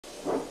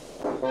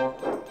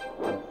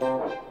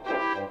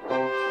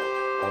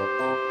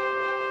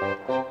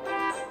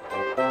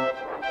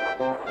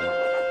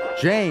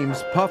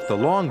James puffed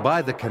along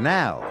by the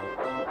canal.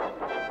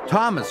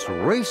 Thomas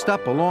raced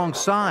up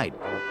alongside.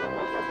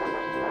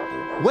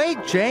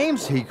 "Wait,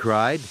 James," he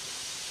cried.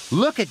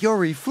 "Look at your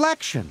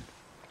reflection."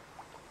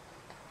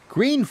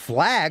 "Green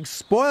flags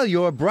spoil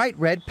your bright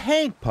red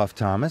paint," puffed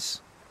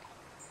Thomas.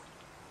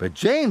 But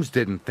James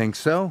didn't think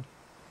so.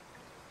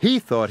 He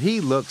thought he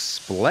looked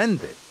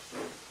splendid.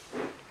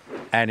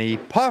 And he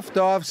puffed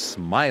off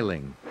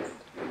smiling.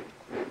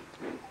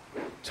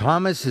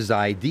 Thomas's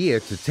idea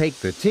to take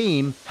the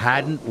team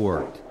hadn't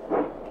worked.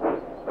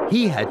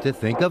 He had to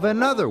think of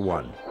another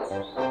one.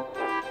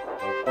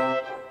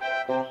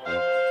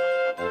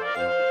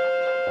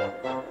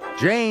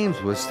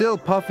 James was still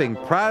puffing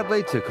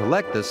proudly to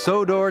collect the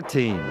Sodor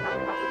team.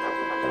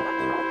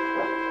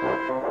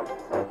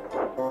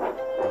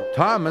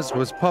 Thomas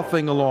was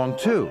puffing along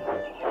too.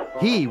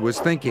 He was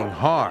thinking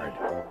hard.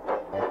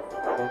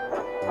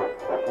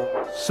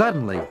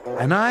 Suddenly,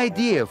 an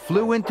idea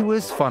flew into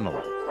his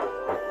funnel.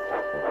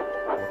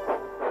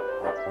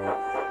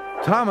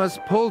 Thomas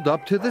pulled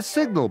up to the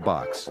signal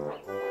box.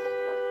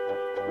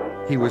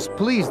 He was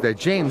pleased that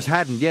James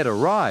hadn't yet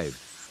arrived.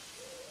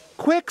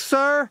 "Quick,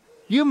 sir!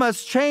 You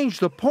must change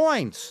the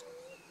points."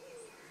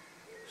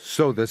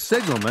 So the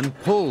signalman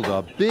pulled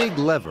a big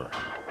lever.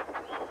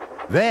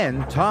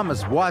 Then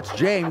Thomas watched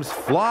James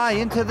fly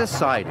into the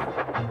siding.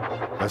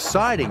 The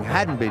siding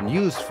hadn't been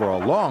used for a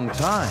long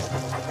time.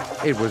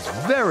 It was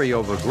very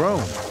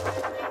overgrown.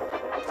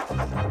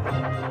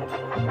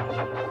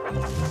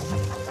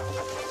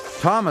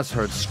 Thomas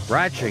heard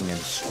scratching and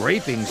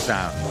scraping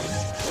sounds.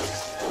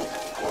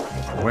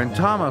 When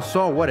Thomas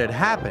saw what had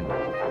happened,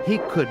 he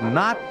could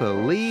not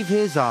believe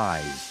his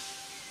eyes.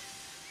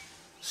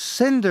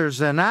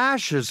 "Cinders and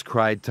ashes!"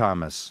 cried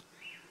Thomas.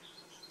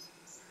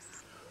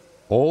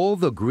 All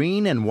the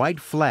green and white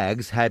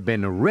flags had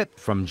been ripped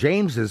from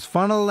James's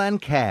funnel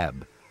and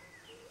cab.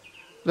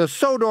 "The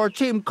Sodor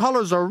team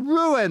colors are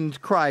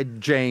ruined!" cried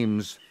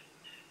James.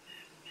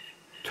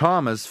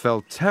 Thomas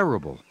felt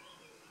terrible.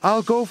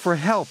 "I'll go for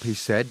help," he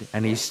said,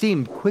 and he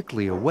steamed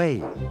quickly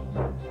away.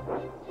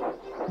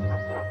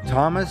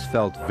 Thomas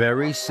felt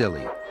very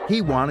silly. He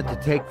wanted to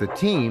take the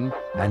team,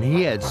 and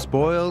he had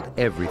spoiled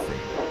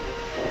everything.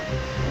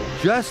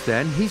 Just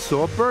then, he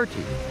saw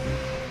Bertie.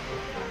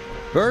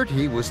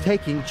 Bertie was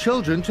taking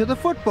children to the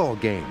football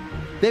game.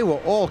 They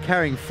were all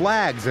carrying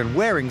flags and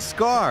wearing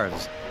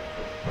scarves.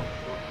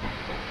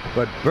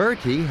 But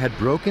Bertie had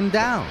broken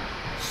down.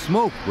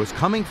 Smoke was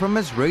coming from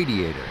his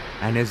radiator,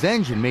 and his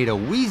engine made a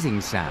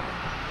wheezing sound.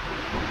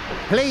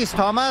 "Please,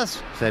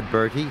 Thomas," said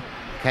Bertie,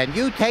 "can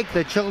you take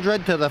the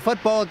children to the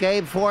football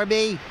game for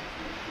me?"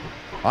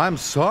 "I'm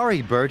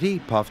sorry, Bertie,"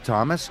 puffed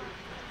Thomas,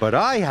 "but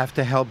I have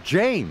to help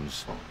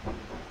James."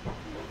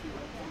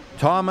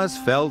 Thomas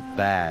felt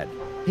bad.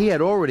 He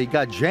had already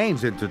got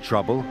James into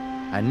trouble,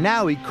 and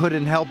now he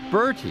couldn't help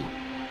Bertie.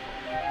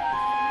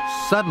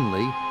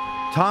 Suddenly,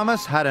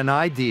 Thomas had an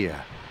idea.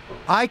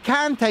 "I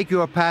can take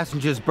your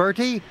passengers,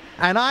 Bertie,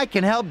 and I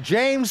can help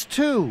James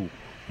too."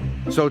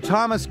 So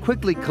Thomas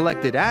quickly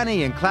collected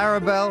Annie and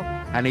Clarabelle,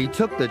 and he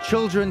took the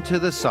children to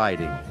the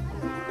siding.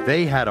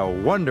 They had a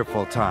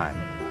wonderful time.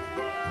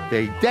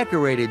 They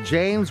decorated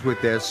James with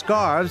their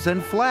scarves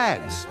and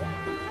flags.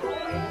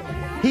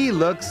 He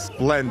looked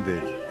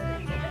splendid.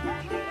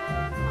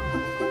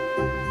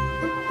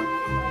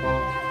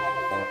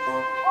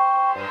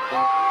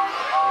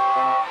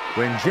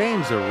 When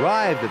James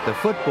arrived at the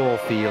football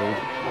field,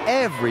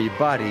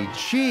 everybody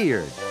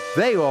cheered.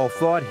 They all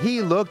thought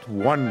he looked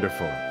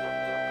wonderful.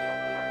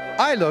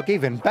 "I look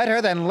even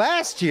better than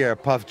last year,"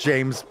 puffed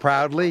James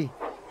proudly.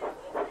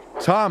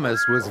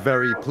 Thomas was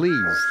very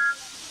pleased.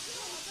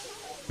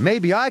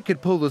 "Maybe I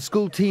could pull the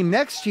school team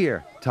next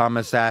year,"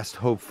 Thomas asked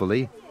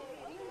hopefully.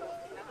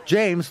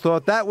 James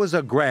thought that was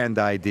a grand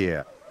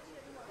idea.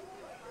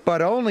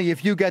 "But only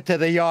if you get to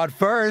the yard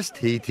first,"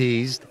 he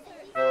teased.